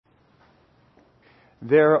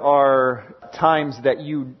There are times that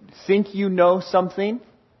you think you know something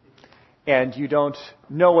and you don't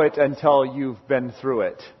know it until you've been through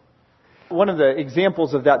it. One of the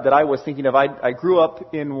examples of that I was thinking of, I grew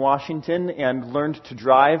up in Washington and learned to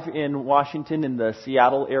drive in Washington in the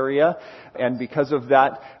Seattle area, and because of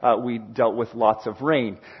that, we dealt with lots of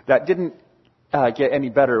rain. That didn't get any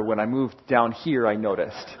better when I moved down here, I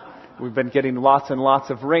noticed. We've been getting lots and lots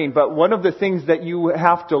of rain, but one of the things that you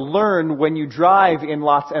have to learn when you drive in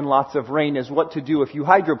lots and lots of rain is what to do if you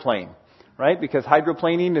hydroplane. Right? Because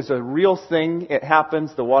hydroplaning is a real thing. It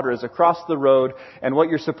happens. The water is across the road. And what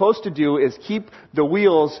you're supposed to do is keep the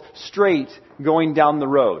wheels straight going down the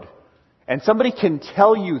road. And somebody can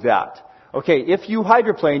tell you that. Okay, if you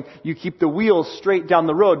hydroplane, you keep the wheels straight down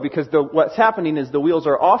the road because what's happening is the wheels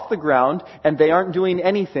are off the ground and they aren't doing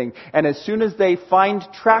anything. And as soon as they find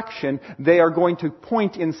traction, they are going to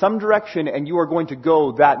point in some direction and you are going to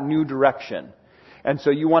go that new direction. And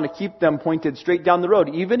so you want to keep them pointed straight down the road.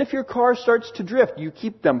 Even if your car starts to drift, you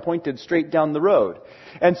keep them pointed straight down the road.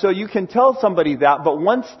 And so you can tell somebody that, but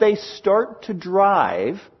once they start to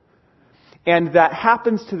drive, and that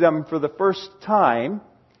happens to them for the first time,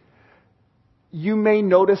 you may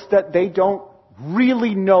notice that they don't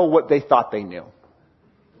really know what they thought they knew.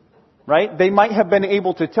 Right? They might have been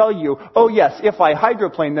able to tell you, oh yes, if I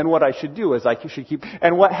hydroplane, then what I should do is I should keep...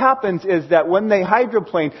 And what happens is that when they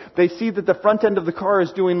hydroplane, they see that the front end of the car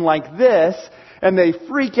is doing like this, and they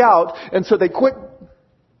freak out, and so they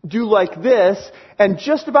do like this, and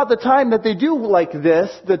just about the time that they do like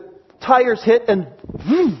this, the tires hit and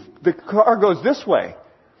the car goes this way.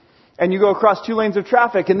 And you go across 2 lanes of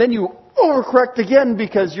traffic, and then you overcorrect again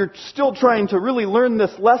because you're still trying to really learn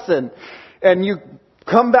this lesson, and you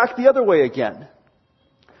come back the other way again.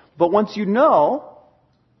 But once you really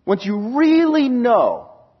know,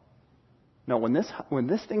 when this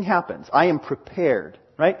thing happens, I am prepared,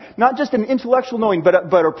 right? Not just an intellectual knowing, but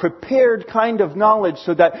a prepared kind of knowledge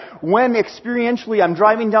so that when experientially I'm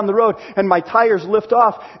driving down the road and my tires lift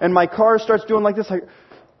off and my car starts doing like this,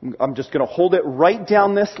 I'm just going to hold it right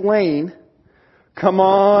down this lane. Come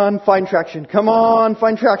on, find traction. Come on,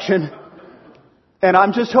 find traction. And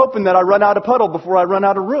I'm just hoping that I run out of puddle before I run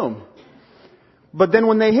out of room. But then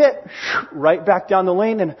when they hit, right back down the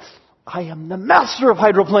lane, and I am the master of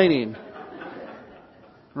hydroplaning.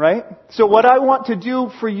 Right? So what I want to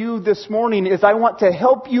do for you this morning is I want to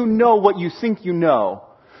help you know what you think you know,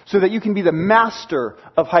 so that you can be the master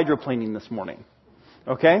of hydroplaning this morning.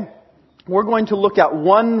 Okay? We're going to look at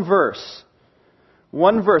one verse.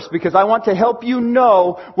 One verse, because I want to help you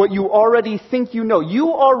know what you already think you know.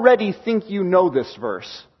 You already think you know this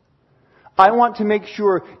verse. I want to make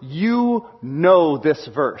sure you know this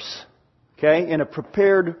verse. Okay? In a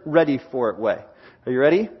prepared, ready for it way. Are you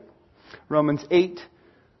ready? Romans 8,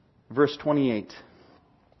 verse 28.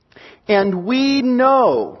 And we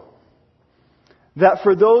know that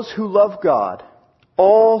for those who love God,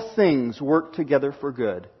 all things work together for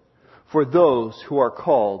good, for those who are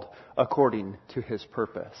called according to His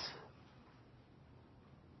purpose.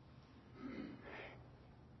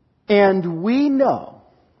 And we know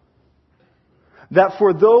that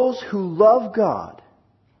for those who love God,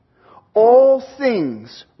 all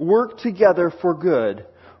things work together for good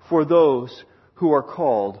for those who are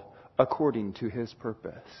called according to His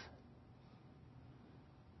purpose.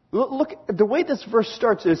 Look, the way this verse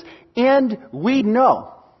starts is, and we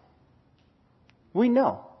know. We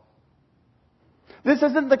know. This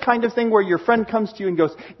isn't the kind of thing where your friend comes to you and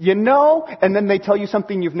goes, you know, and then they tell you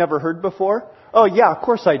something you've never heard before. Oh yeah, of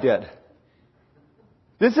course I did.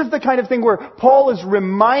 This is the kind of thing where Paul is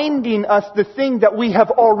reminding us the thing that we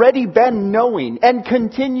have already been knowing and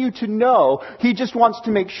continue to know. He just wants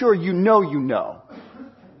to make sure you know you know.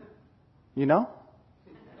 You know?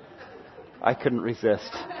 I couldn't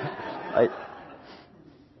resist.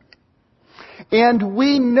 And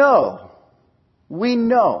we know.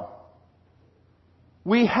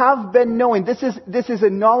 We have been knowing, this is a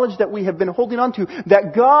knowledge that we have been holding on to,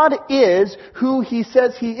 that God is who He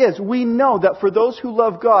says He is. We know that for those who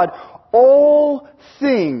love God, all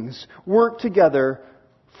things work together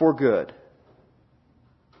for good.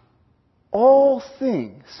 All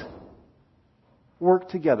things work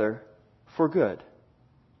together for good.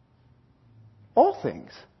 All things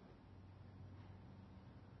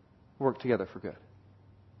work together for good.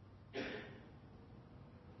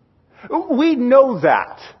 We know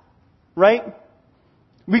that, right?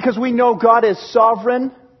 Because we know God is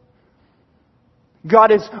sovereign.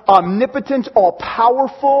 God is omnipotent,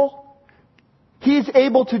 all-powerful. He's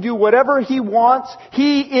able to do whatever He wants.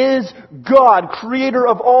 He is God, creator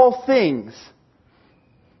of all things.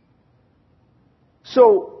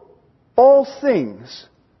 So, all things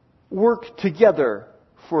work together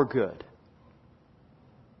for good.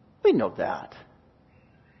 We know that.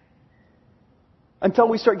 Until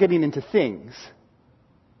we start getting into things.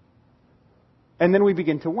 And then we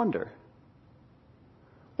begin to wonder,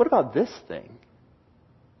 what about this thing?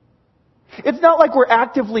 It's not like we're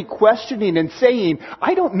actively questioning and saying,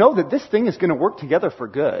 I don't know that this thing is going to work together for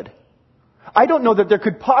good. I don't know that there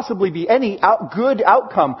could possibly be any good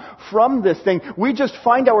outcome from this thing. We just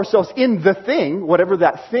find ourselves in the thing, whatever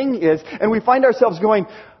that thing is, and we find ourselves going,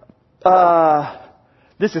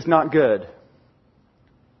 this is not good.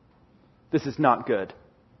 This is not good.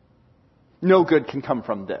 No good can come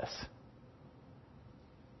from this.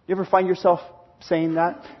 You ever find yourself saying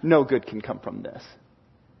that? No good can come from this.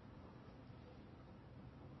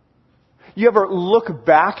 You ever look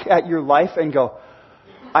back at your life and go,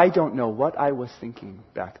 I don't know what I was thinking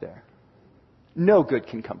back there. No good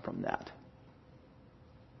can come from that.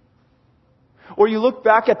 Or you look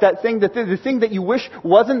back at that thing, the thing that you wish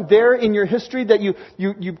wasn't there in your history, that you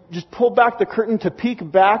just pull back the curtain to peek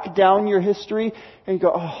back down your history, and you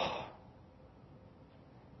go, oh,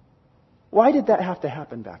 why did that have to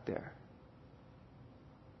happen back there?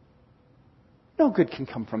 No good can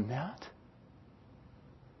come from that.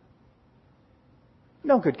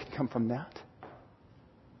 No good can come from that.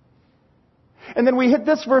 And then we hit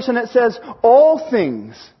this verse and it says, all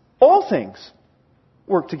things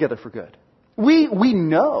work together for good. We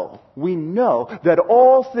know that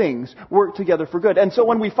all things work together for good. And so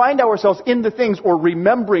when we find ourselves in the things or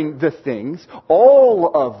remembering the things,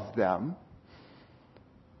 all of them,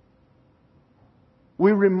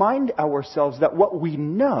 we remind ourselves that what we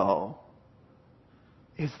know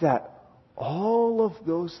is that all of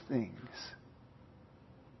those things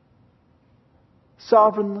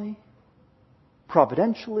sovereignly,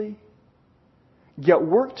 providentially, get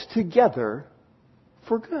worked together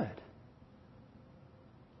for good.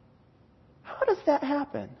 How does that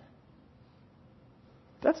happen?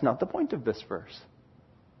 That's not the point of this verse.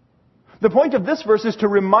 The point of this verse is to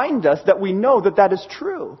remind us that we know that that is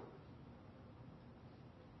true.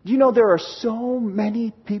 Do you know there are so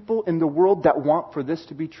many people in the world that want for this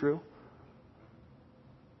to be true?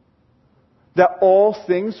 That all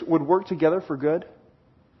things would work together for good?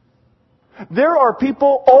 There are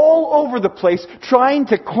people all over the place trying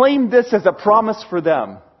to claim this as a promise for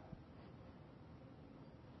them.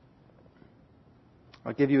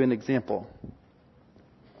 I'll give you an example.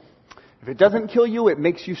 If it doesn't kill you, it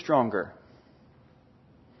makes you stronger.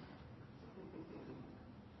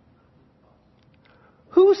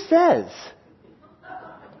 Who says?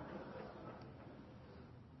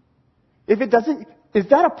 If it doesn't, is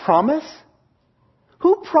that a promise?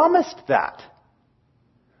 Who promised that?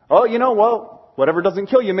 Oh, well, whatever doesn't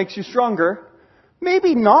kill you makes you stronger.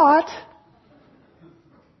 Maybe not.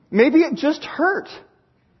 Maybe it just hurt.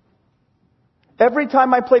 Every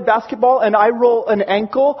time I play basketball and I roll an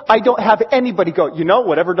ankle, I don't have anybody go,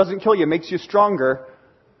 whatever doesn't kill you makes you stronger.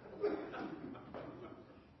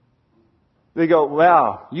 They go,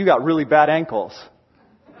 wow, you got really bad ankles.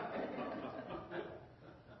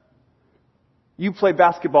 You play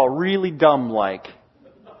basketball really dumb-like.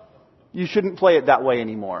 You shouldn't play it that way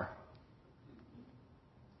anymore.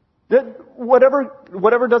 That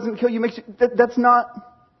whatever doesn't kill you makes you, that's not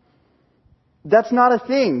a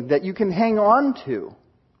thing that you can hang on to.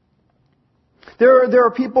 There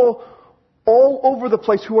are people all over the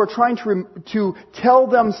place who are trying to tell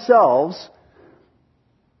themselves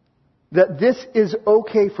that this is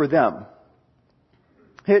okay for them.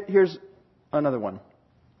 Here's another one.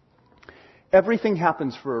 Everything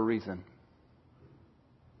happens for a reason.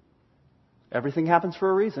 Everything happens for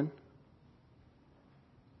a reason.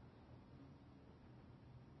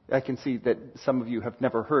 I can see that some of you have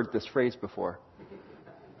never heard this phrase before.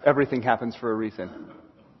 Everything happens for a reason.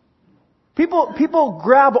 People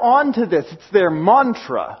grab onto this. It's their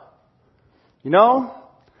mantra.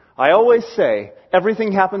 I always say,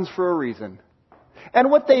 everything happens for a reason.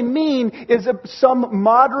 And what they mean is some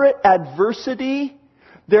moderate adversity,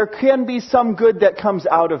 there can be some good that comes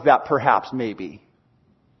out of that, perhaps, maybe.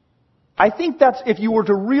 I think that's, if you were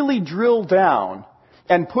to really drill down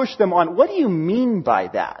and push them on, what do you mean by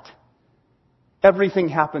that? Everything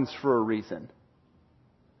happens for a reason.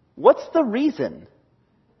 What's the reason?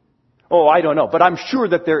 Oh, I don't know, but I'm sure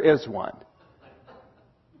that there is one.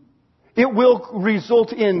 It will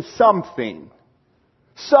result in something.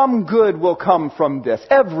 Some good will come from this.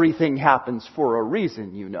 Everything happens for a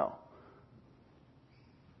reason,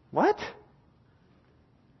 What?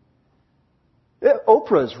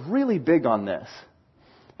 Oprah is really big on this.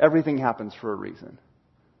 Everything happens for a reason.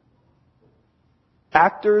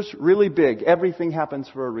 Actors, really big. Everything happens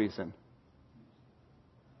for a reason.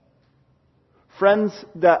 friends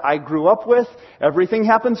that I grew up with, everything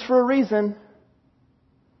happens for a reason.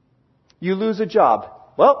 You lose a job.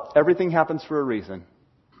 Well, everything happens for a reason.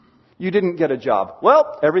 You didn't get a job.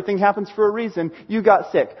 Well, everything happens for a reason. You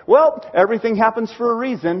got sick. Well, everything happens for a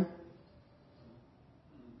reason.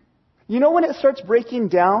 You know when it starts breaking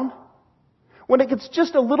down? When it gets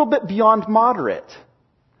just a little bit beyond moderate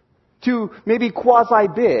to maybe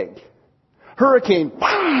quasi-big. Hurricane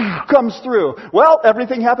comes through. Well,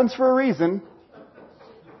 everything happens for a reason.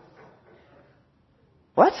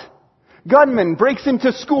 What? Gunman breaks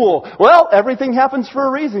into school. Well, everything happens for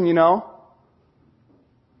a reason, you know.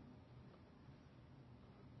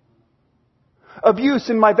 Abuse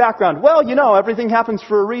in my background. Well, you know, everything happens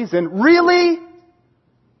for a reason. Really?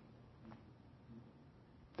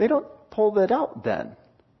 They don't pull that out then.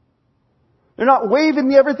 They're not waving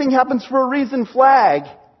the everything happens for a reason flag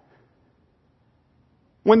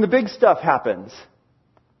when the big stuff happens.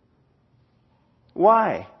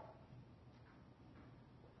 Why?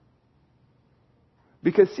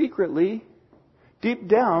 Because secretly, deep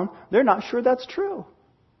down, they're not sure that's true.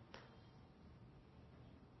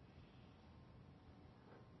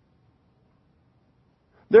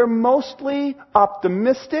 They're mostly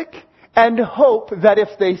optimistic and hope that if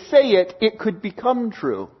they say it, it could become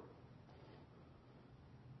true.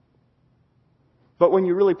 But when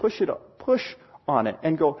you really push on it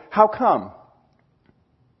and go, how come?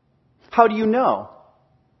 How do you know?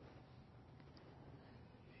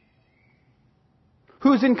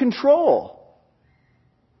 Who's in control?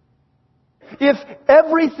 If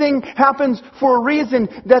everything happens for a reason,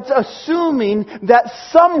 that's assuming that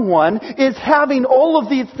someone is having all of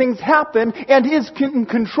these things happen and is in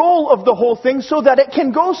control of the whole thing so that it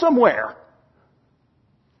can go somewhere.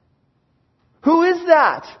 Who is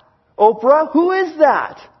that? Oprah? Who is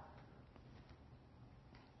that?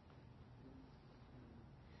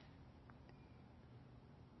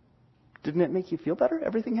 Didn't it make you feel better?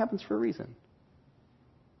 Everything happens for a reason.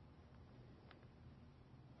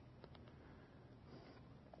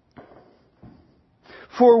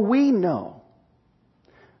 For we know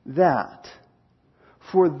that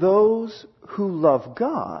for those who love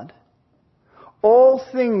God, all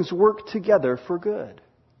things work together for good.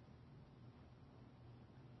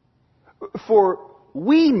 For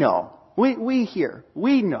we know, we here,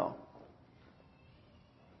 we know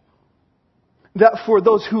that for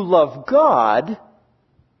those who love God,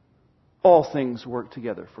 all things work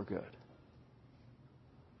together for good.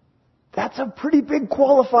 That's a pretty big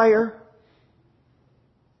qualifier.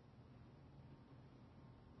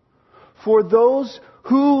 For those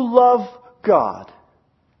who love God,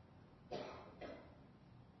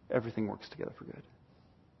 everything works together for good.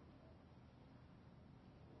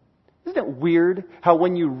 Isn't it weird how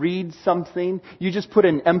when you read something, you just put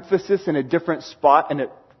an emphasis in a different spot and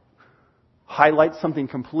it highlights something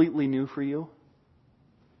completely new for you?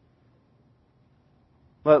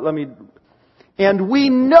 And we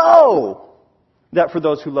know that for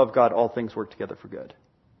those who love God, all things work together for good.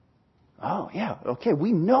 Oh, yeah, okay,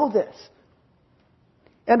 we know this.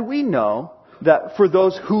 And we know that for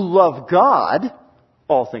those who love God,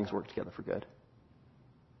 all things work together for good.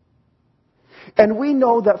 And we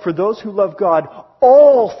know that for those who love God,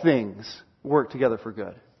 all things work together for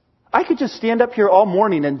good. I could just stand up here all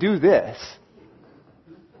morning and do this.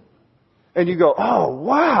 And you go, oh,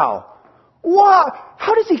 wow. Wow,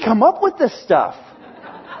 how does he come up with this stuff?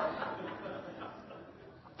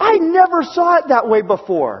 I never saw it that way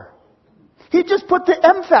before. He just put the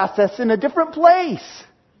emphasis in a different place.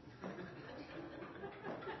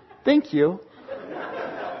 Thank you.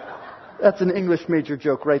 That's an English major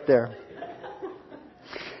joke right there.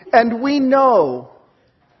 And we know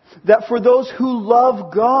that for those who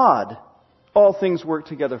love God, all things work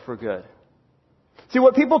together for good. See,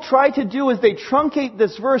 what people try to do is they truncate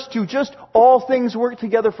this verse to just all things work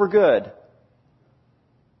together for good.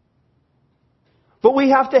 But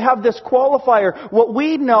we have to have this qualifier. What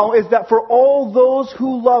we know is that for all those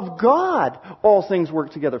who love God, all things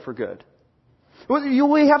work together for good.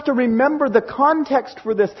 We have to remember the context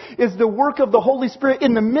for this is the work of the Holy Spirit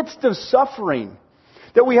in the midst of suffering.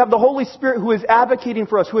 That we have the Holy Spirit who is advocating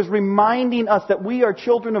for us, who is reminding us that we are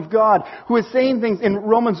children of God, who is saying things in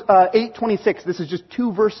Romans 8:26. This is just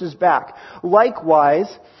 2 verses back.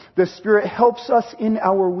 Likewise, the Spirit helps us in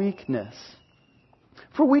our weakness.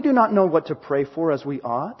 For we do not know what to pray for as we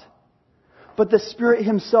ought, but the Spirit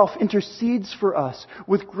Himself intercedes for us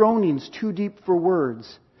with groanings too deep for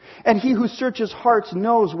words. And He who searches hearts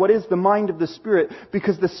knows what is the mind of the Spirit,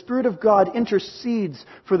 because the Spirit of God intercedes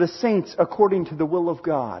for the saints according to the will of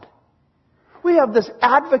God. We have this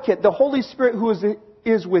advocate, the Holy Spirit, who is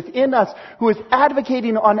is within us, who is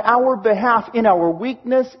advocating on our behalf in our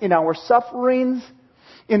weakness, in our sufferings,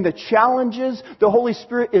 in the challenges. The Holy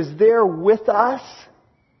Spirit is there with us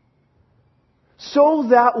so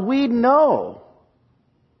that we know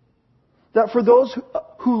that for those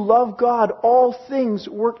who love God, all things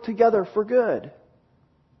work together for good.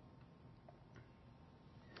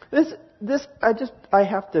 I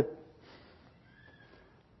have to...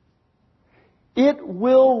 It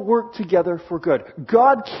will work together for good.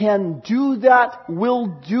 God can do that, will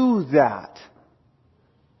do that.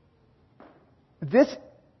 This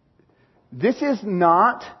is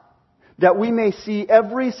not that we may see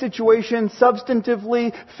every situation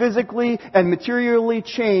substantively, physically, and materially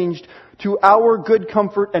changed to our good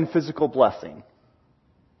comfort and physical blessing.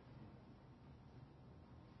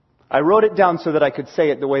 I wrote it down so that I could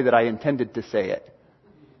say it the way that I intended to say it.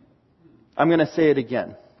 I'm going to say it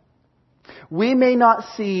again. We may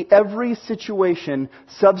not see every situation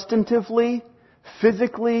substantively,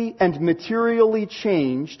 physically, and materially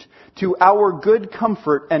changed to our good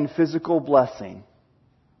comfort and physical blessing.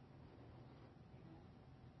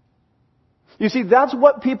 You see, that's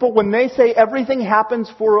what people, when they say everything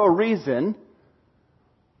happens for a reason,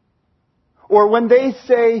 or when they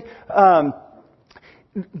say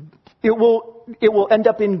it will end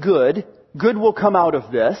up in good will come out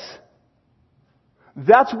of this,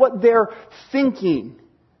 that's what they're thinking.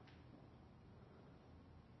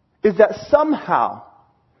 Is that somehow,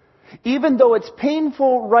 even though it's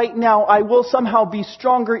painful right now, I will somehow be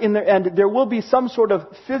stronger in the end. There will be some sort of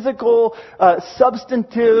physical,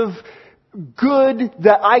 substantive good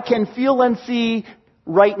that I can feel and see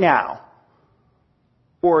right now.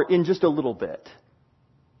 Or in just a little bit.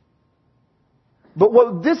 But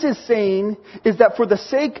what this is saying is that for the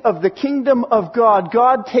sake of the kingdom of God,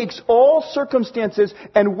 God takes all circumstances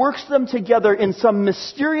and works them together in some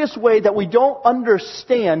mysterious way that we don't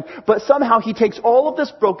understand, but somehow He takes all of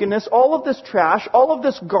this brokenness, all of this trash, all of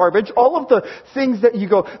this garbage, all of the things that you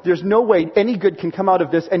go, there's no way any good can come out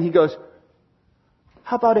of this, and He goes,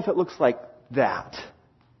 how about if it looks like that?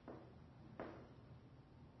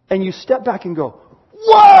 And you step back and go,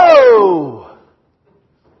 whoa!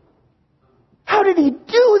 How did He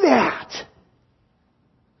do that?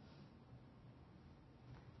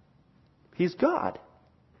 He's God.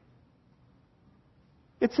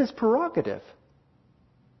 It's His prerogative.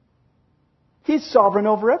 He's sovereign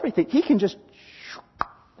over everything. He can just...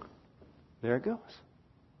 There it goes.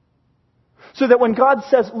 So that when God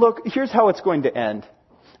says, look, here's how it's going to end.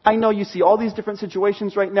 I know you see all these different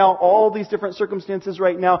situations right now, all these different circumstances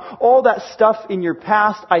right now, all that stuff in your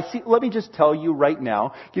past. Let me just tell you right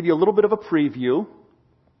now, give you a little bit of a preview.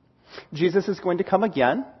 Jesus is going to come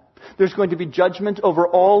again. There's going to be judgment over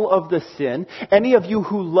all of the sin. Any of you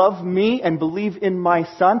who love me and believe in my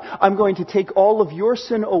Son, I'm going to take all of your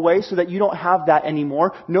sin away so that you don't have that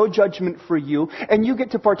anymore. No judgment for you. And you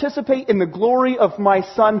get to participate in the glory of my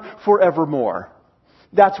Son forevermore.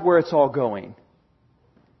 That's where it's all going.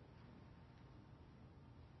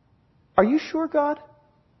 Are you sure, God?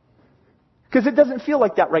 Because it doesn't feel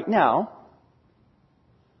like that right now.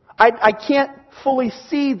 I can't fully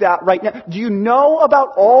see that right now. Do you know about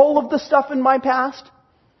all of the stuff in my past?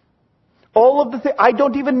 All of the things, I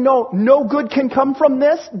don't even know. No good can come from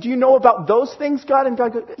this. Do you know about those things, God? And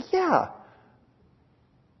God goes, yeah.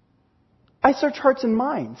 I search hearts and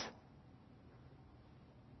minds.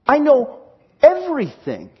 I know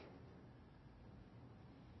everything.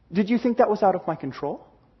 Did you think that was out of my control?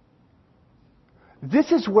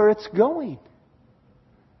 This is where it's going.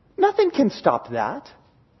 Nothing can stop that.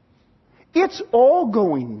 It's all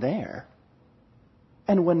going there.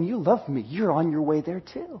 And when you love me, you're on your way there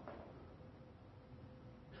too.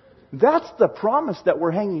 That's the promise that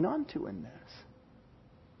we're hanging on to in this.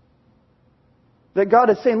 That God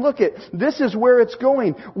is saying, look, this is where it's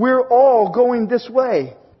going. We're all going this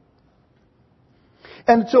way.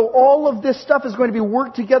 And so all of this stuff is going to be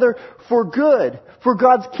worked together for good. For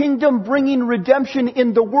God's kingdom, bringing redemption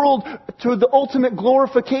in the world to the ultimate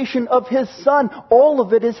glorification of His Son. All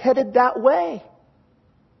of it is headed that way.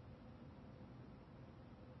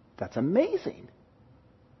 That's amazing.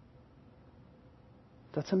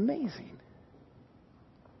 That's amazing.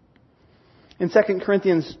 In 2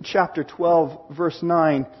 Corinthians chapter 12, verse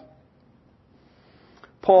 9,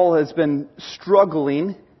 Paul has been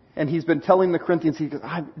struggling. And he's been telling the Corinthians, he goes,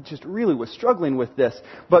 I just really was struggling with this.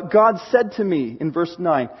 But God said to me in verse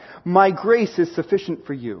 9, my grace is sufficient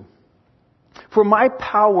for you. For my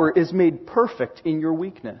power is made perfect in your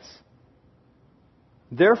weakness.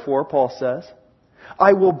 Therefore, Paul says,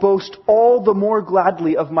 I will boast all the more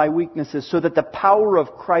gladly of my weaknesses so that the power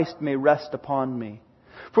of Christ may rest upon me.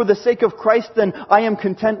 For the sake of Christ, then, I am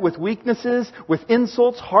content with weaknesses, with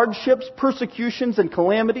insults, hardships, persecutions, and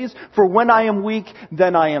calamities. For when I am weak,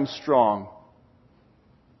 then I am strong.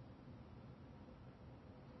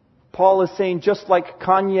 Paul is saying, just like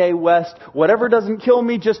Kanye West, whatever doesn't kill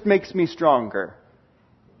me just makes me stronger.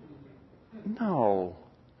 No.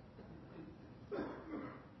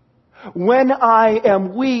 When I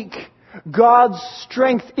am weak, God's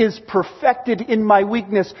strength is perfected in my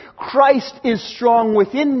weakness. Christ is strong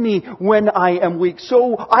within me when I am weak.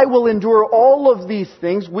 So I will endure all of these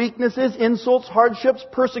things, weaknesses, insults, hardships,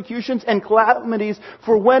 persecutions, and calamities.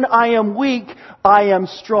 For when I am weak, I am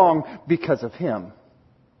strong because of Him.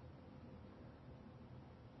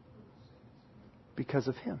 Because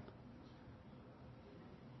of Him.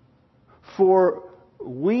 For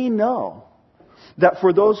we know that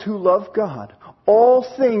for those who love God, all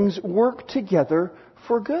things work together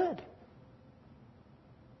for good.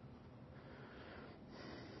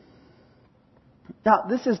 Now,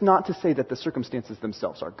 this is not to say that the circumstances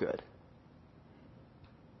themselves are good.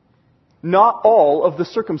 Not all of the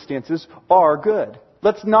circumstances are good.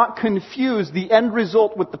 Let's not confuse the end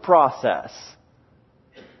result with the process.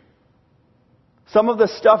 Some of the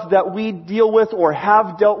stuff that we deal with or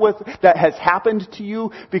have dealt with that has happened to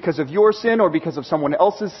you because of your sin or because of someone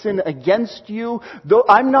else's sin against you, though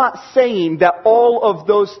I'm not saying that all of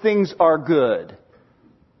those things are good.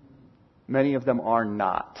 Many of them are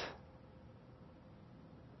not.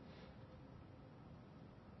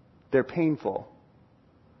 They're painful.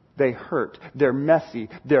 They hurt. They're messy.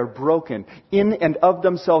 They're broken. In and of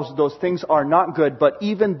themselves, those things are not good. But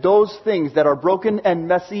even those things that are broken and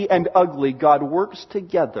messy and ugly, God works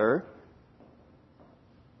together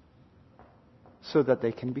so that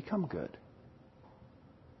they can become good.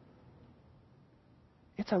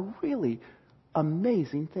 It's a really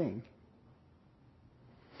amazing thing.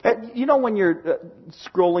 You know when you're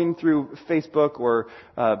scrolling through Facebook or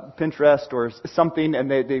Pinterest or something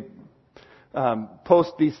and they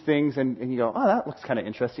post these things and you go, oh, that looks kind of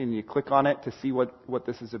interesting, and you click on it to see what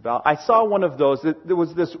this is about. I saw one of those. There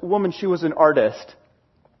was this woman, she was an artist.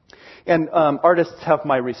 And artists have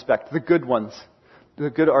my respect, the good ones. The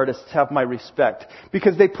good artists have my respect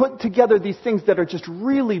because they put together these things that are just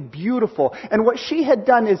really beautiful. And what she had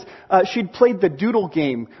done is she'd played the doodle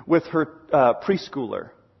game with her preschooler.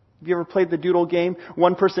 Have you ever played the doodle game?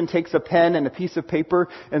 One person takes a pen and a piece of paper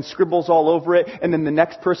and scribbles all over it, and then the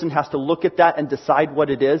next person has to look at that and decide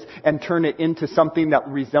what it is and turn it into something that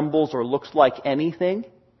resembles or looks like anything.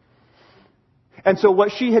 And so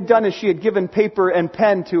what she had done is she had given paper and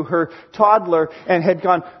pen to her toddler and had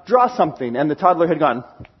gone, draw something. And the toddler had gone,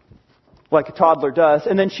 like a toddler does.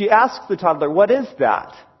 And then she asked the toddler, what is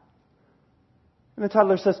that? And the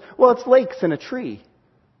toddler says, well, it's lakes and a tree.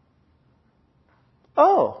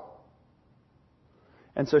 Oh.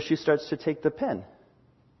 And so she starts to take the pen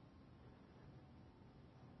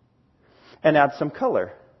and add some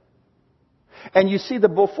color. And you see the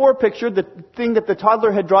before picture, the thing that the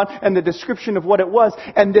toddler had drawn and the description of what it was.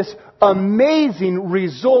 And this amazing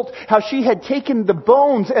result, how she had taken the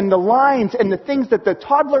bones and the lines and the things that the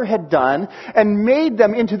toddler had done and made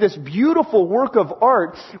them into this beautiful work of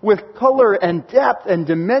art with color and depth and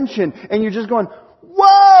dimension. And you're just going,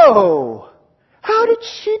 whoa! How did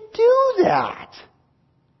she do that?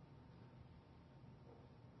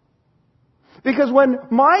 Because when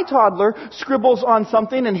my toddler scribbles on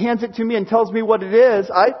something and hands it to me and tells me what it is,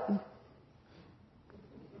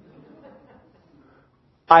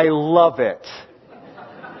 I love it.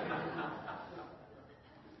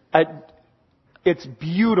 It's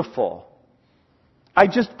beautiful.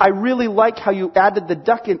 I really like how you added the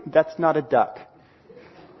duck in. That's not a duck.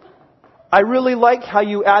 I really like how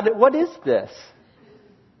you added, what is this?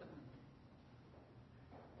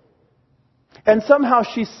 And somehow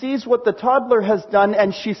she sees what the toddler has done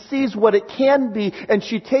and she sees what it can be, and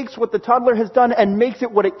she takes what the toddler has done and makes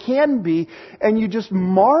it what it can be, and you just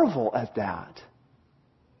marvel at that.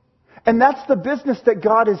 And that's the business that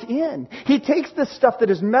God is in. He takes this stuff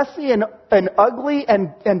that is messy and ugly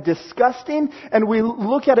and disgusting, and we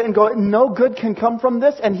look at it and go, no good can come from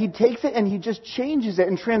this, and He takes it and He just changes it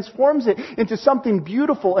and transforms it into something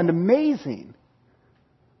beautiful and amazing.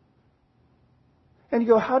 And you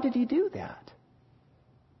go, how did He do that?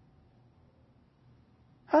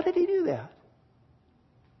 How did He do that?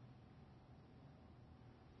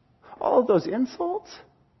 All of those insults?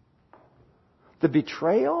 The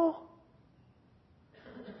betrayal?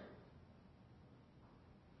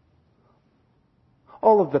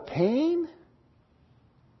 All of the pain?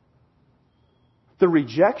 The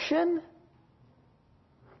rejection?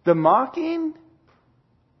 The mocking?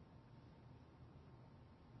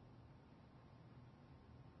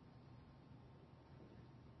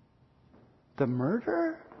 the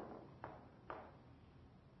murder?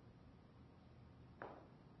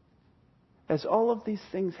 As all of these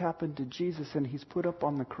things happen to Jesus and He's put up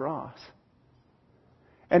on the cross,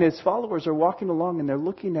 and His followers are walking along and they're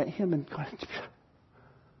looking at Him and going,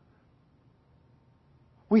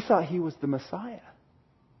 we thought He was the Messiah.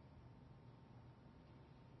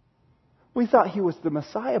 We thought He was the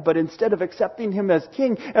Messiah, but instead of accepting Him as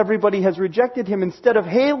King, everybody has rejected Him. Instead of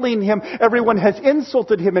hailing Him, everyone has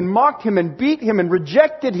insulted Him and mocked Him and beat Him and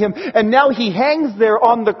rejected Him. And now He hangs there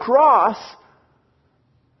on the cross.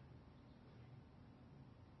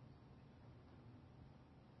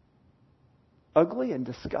 Ugly and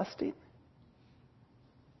disgusting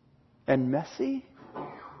and messy.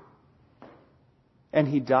 And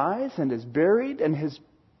He dies and is buried, and His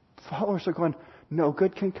followers are going, no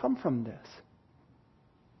good can come from this.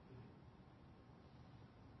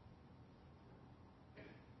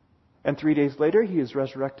 And 3 days later, He is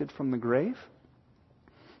resurrected from the grave.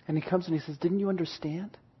 And He comes and He says, didn't you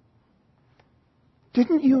understand?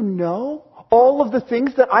 Didn't you know all of the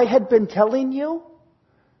things that I had been telling you?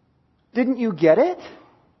 Didn't you get it?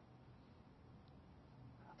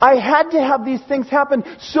 I had to have these things happen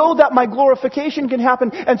so that my glorification can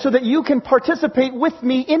happen and so that you can participate with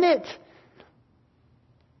me in it.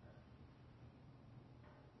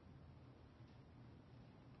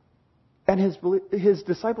 And his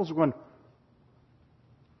disciples were going,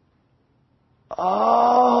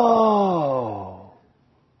 oh,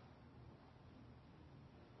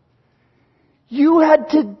 you had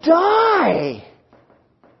to die.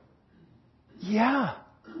 Yeah.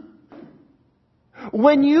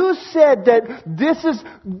 When you said that this is,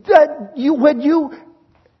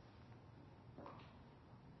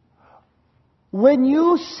 when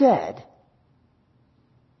you said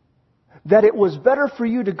that it was better for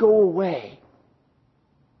you to go away,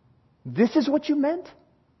 this is what you meant?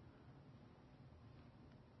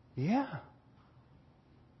 Yeah.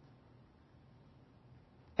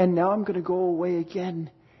 And now I'm going to go away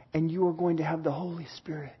again, and you are going to have the Holy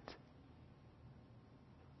Spirit.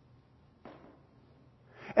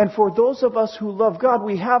 And for those of us who love God,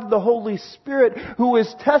 we have the Holy Spirit who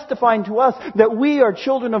is testifying to us that we are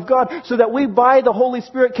children of God, so that we by the Holy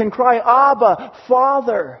Spirit can cry, Abba,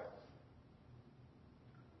 Father.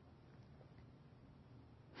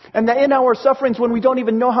 And that in our sufferings, when we don't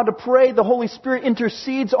even know how to pray, the Holy Spirit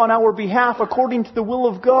intercedes on our behalf according to the will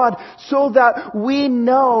of God, so that we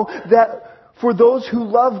know that for those who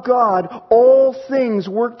love God, all things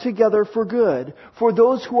work together for good, for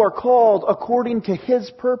those who are called according to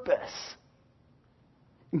His purpose.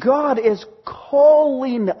 God is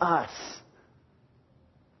calling us.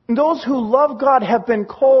 Those who love God have been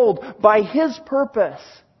called by His purpose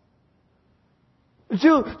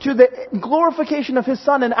to the glorification of His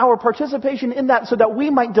Son and our participation in that, so that we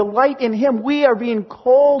might delight in Him. We are being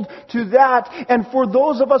called to that. And for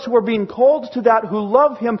those of us who are being called to that, who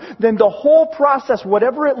love Him, then the whole process,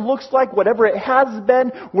 whatever it looks like, whatever it has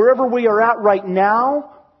been, wherever we are at right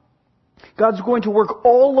now, God's going to work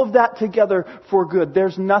all of that together for good.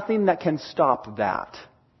 There's nothing that can stop that.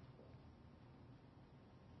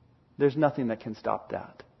 There's nothing that can stop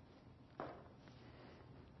that.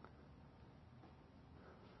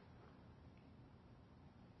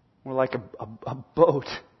 We're like a boat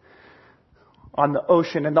on the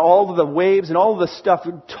ocean, and all of the waves and all of the stuff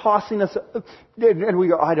tossing us, and we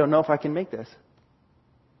go, I don't know if I can make this.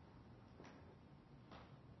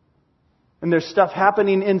 And there's stuff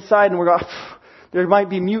happening inside, and we're going, there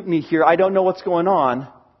might be mutiny here. I don't know what's going on.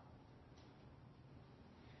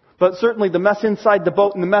 But certainly the mess inside the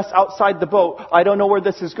boat and the mess outside the boat, I don't know where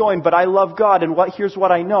this is going, but I love God, and here's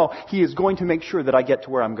what I know. He is going to make sure that I get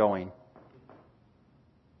to where I'm going.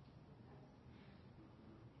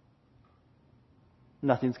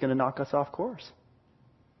 Nothing's going to knock us off course.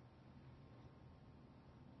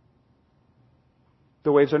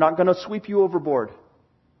 The waves are not going to sweep you overboard.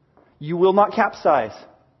 You will not capsize.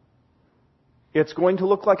 It's going to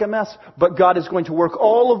look like a mess, but God is going to work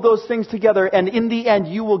all of those things together, and in the end,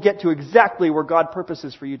 you will get to exactly where God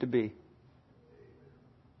purposes for you to be.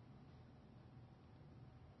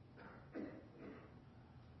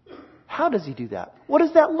 How does He do that? What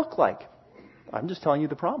does that look like? I'm just telling you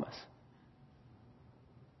the promise.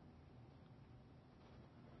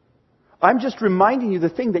 I'm just reminding you the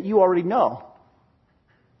thing that you already know.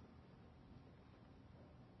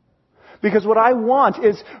 Because what I want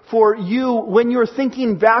is for you, when you're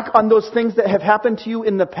thinking back on those things that have happened to you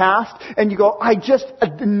in the past, and you go,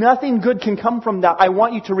 nothing good can come from that. I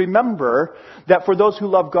want you to remember that for those who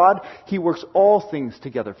love God, He works all things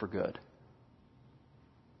together for good.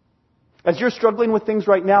 As you're struggling with things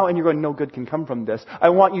right now and you're going, no good can come from this, I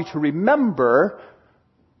want you to remember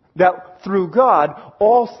that through God,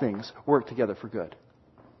 all things work together for good.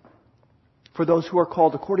 For those who are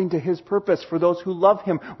called according to His purpose, for those who love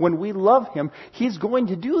Him. When we love Him, He's going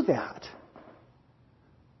to do that.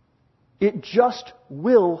 It just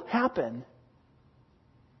will happen.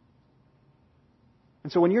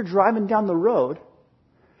 And so when you're driving down the road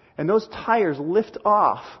and those tires lift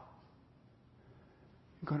off,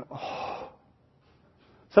 you're going, oh.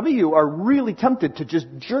 Some of you are really tempted to just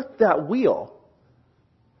jerk that wheel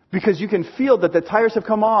because you can feel that the tires have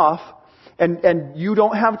come off and you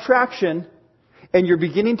don't have traction and you're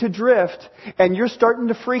beginning to drift and you're starting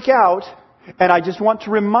to freak out. And I just want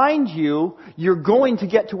to remind you, you're going to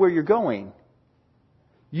get to where you're going.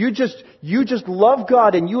 You just love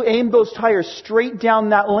God and you aim those tires straight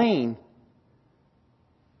down that lane.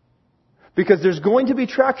 Because there's going to be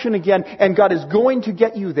traction again and God is going to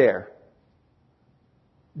get you there.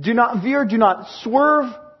 Do not veer, do not swerve.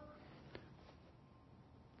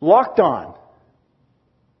 Locked on.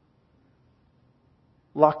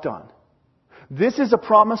 Locked on. This is a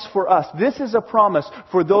promise for us. This is a promise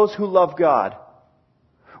for those who love God.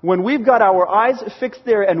 When we've got our eyes fixed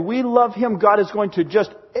there and we love Him, God is going to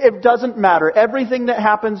just, it doesn't matter. Everything that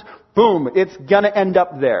happens, boom, it's going to end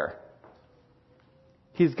up there.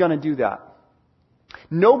 He's going to do that.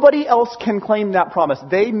 Nobody else can claim that promise.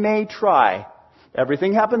 They may try.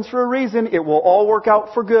 Everything happens for a reason. It will all work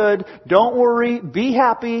out for good. Don't worry. Be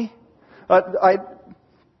happy.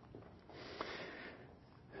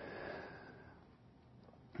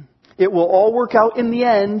 It will all work out in the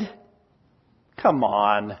end. Come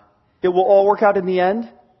on. It will all work out in the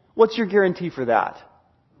end? What's your guarantee for that?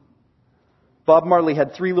 Bob Marley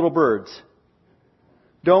had 3 little birds.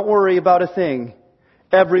 Don't worry about a thing.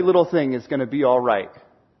 Every little thing is going to be all right.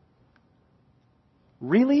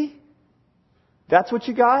 Really? That's what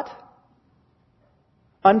you got?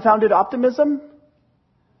 Unfounded optimism?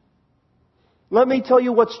 Let me tell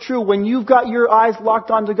you what's true. When you've got your eyes locked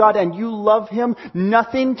onto God and you love Him,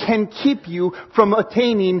 nothing can keep you from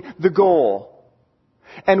attaining the goal.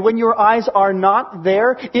 And when your eyes are not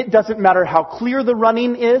there, it doesn't matter how clear the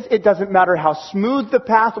running is, it doesn't matter how smooth the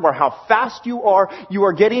path or how fast you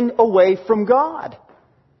are getting away from God.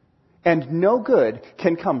 And no good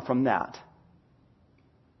can come from that.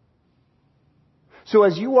 So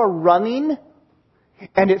as you are running,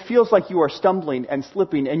 and it feels like you are stumbling and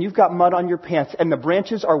slipping, and you've got mud on your pants, and the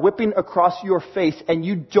branches are whipping across your face, and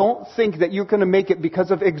you don't think that you're going to make it because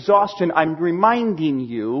of exhaustion, I'm reminding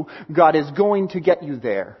you, God is going to get you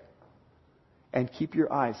there. And keep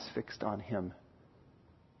your eyes fixed on Him.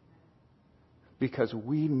 Because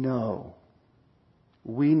we know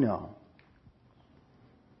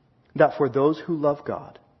that for those who love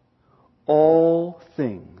God, all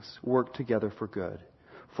things work together for good,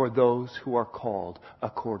 for those who are called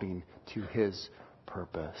according to His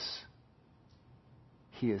purpose.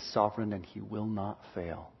 He is sovereign and He will not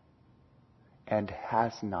fail, and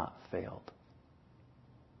has not failed.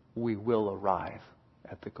 We will arrive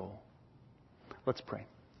at the goal. Let's pray.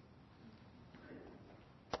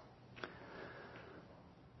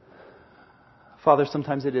 Father,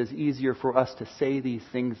 sometimes it is easier for us to say these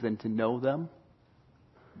things than to know them.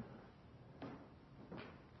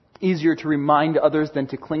 Easier to remind others than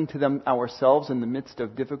to cling to them ourselves in the midst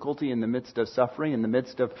of difficulty, in the midst of suffering, in the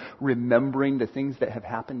midst of remembering the things that have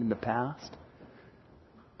happened in the past.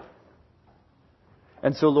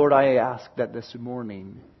 And so, Lord, I ask that this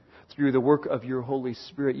morning, through the work of your Holy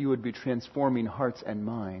Spirit, you would be transforming hearts and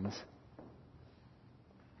minds.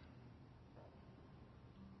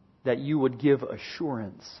 That you would give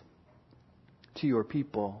assurance to your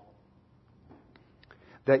people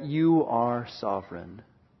that you are sovereign.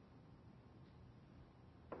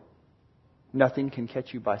 Nothing can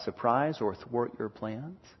catch you by surprise or thwart your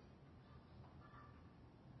plans.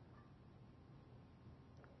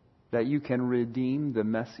 That you can redeem the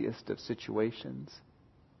messiest of situations.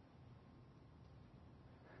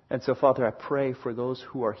 And so, Father, I pray for those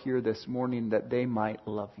who are here this morning that they might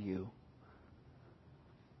love you.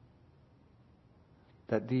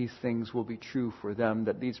 That these things will be true for them,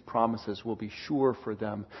 that these promises will be sure for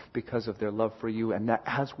them because of their love for you, and that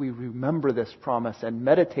as we remember this promise and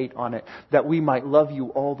meditate on it, that we might love you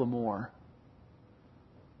all the more.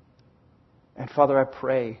 And Father, I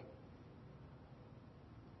pray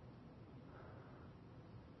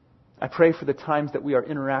for the times that we are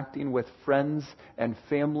interacting with friends and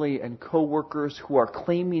family and coworkers who are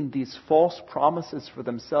claiming these false promises for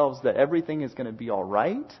themselves that everything is going to be all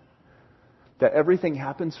right. That everything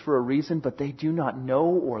happens for a reason, but they do not know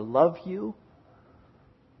or love you.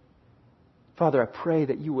 Father, I pray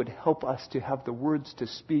that you would help us to have the words to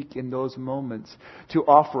speak in those moments, to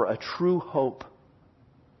offer a true hope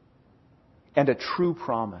and a true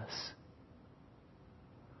promise,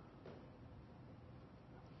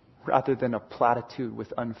 rather than a platitude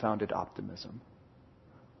with unfounded optimism.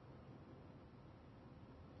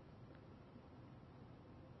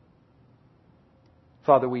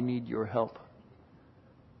 Father, we need your help.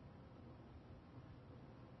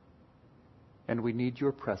 And we need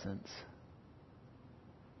your presence.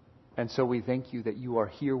 And so we thank you that you are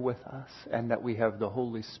here with us and that we have the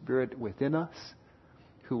Holy Spirit within us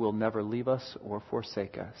who will never leave us or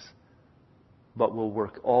forsake us, but will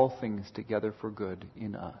work all things together for good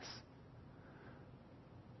in us,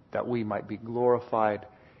 that we might be glorified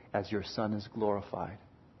as your Son is glorified.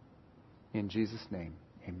 In Jesus' name,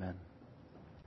 amen.